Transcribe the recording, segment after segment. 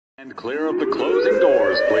And clear of the closing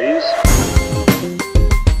doors, please.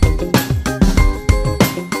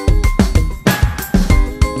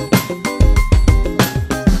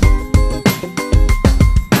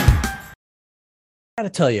 I got to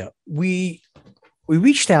tell you, we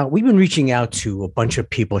reached out. We've been reaching out to a bunch of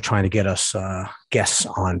people trying to get us guests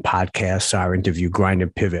on podcasts. Our interview, Grind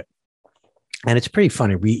and Pivot, and it's pretty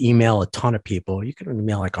funny. We email a ton of people. You can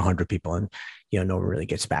email like 100 people, and no one really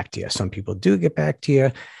gets back to you. Some people do get back to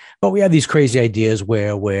you, but we have these crazy ideas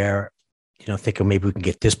where we're thinking maybe we can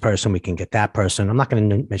get this person, we can get that person. I'm not going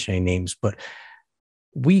to mention any names, but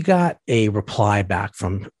we got a reply back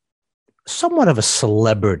from somewhat of a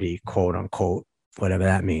celebrity, quote unquote, whatever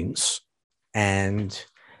that means. And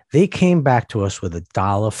they came back to us with a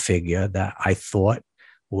dollar figure that I thought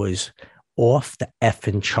was off the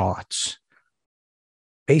effing charts.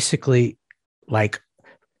 Basically, like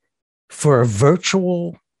for a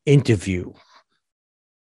virtual interview,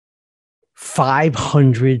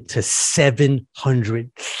 $500,000 to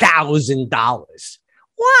 $700,000.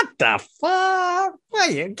 What the fuck? Where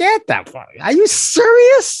you get that from? Are you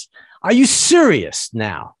serious? Are you serious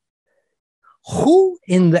now? Who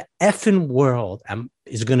in the effing world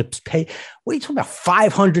is going to pay? What are you talking about?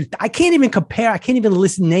 500? I can't even compare. I can't even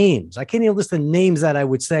list names. I can't even list the names that I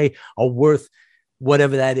would say are worth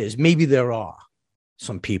whatever that is. Maybe there are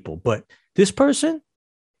some people, but this person,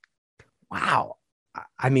 wow.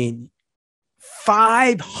 I mean,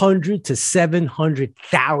 $500,000 to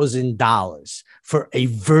 $700,000 for a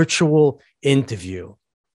virtual interview.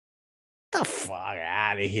 Get the fuck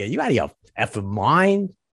out of here. You out of your effing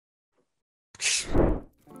mind?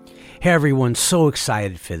 Hey everyone, so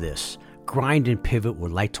excited for this. Grind and Pivot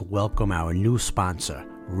would like to welcome our new sponsor,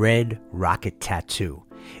 Red Rocket Tattoo.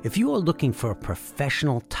 If you are looking for a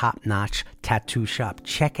professional, top-notch tattoo shop,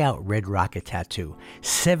 check out Red Rocket Tattoo,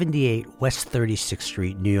 78 West 36th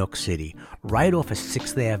Street, New York City, right off of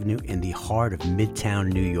 6th Avenue in the heart of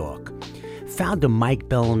Midtown, New York. Founder Mike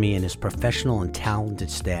Bellamy and his professional and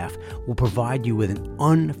talented staff will provide you with an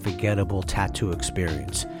unforgettable tattoo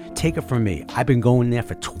experience. Take it from me. I've been going there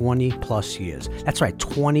for 20 plus years. That's right,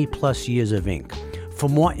 20 plus years of ink. For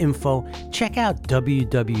more info, check out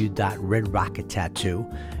www.Red Rocket Tattoo.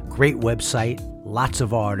 Great website, lots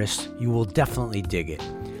of artists. You will definitely dig it.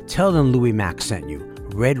 Tell them Louis Mack sent you.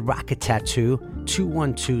 Red Rocket Tattoo,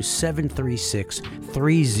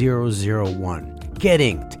 212-736-3001. Get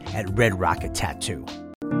inked at Red Rocket Tattoo.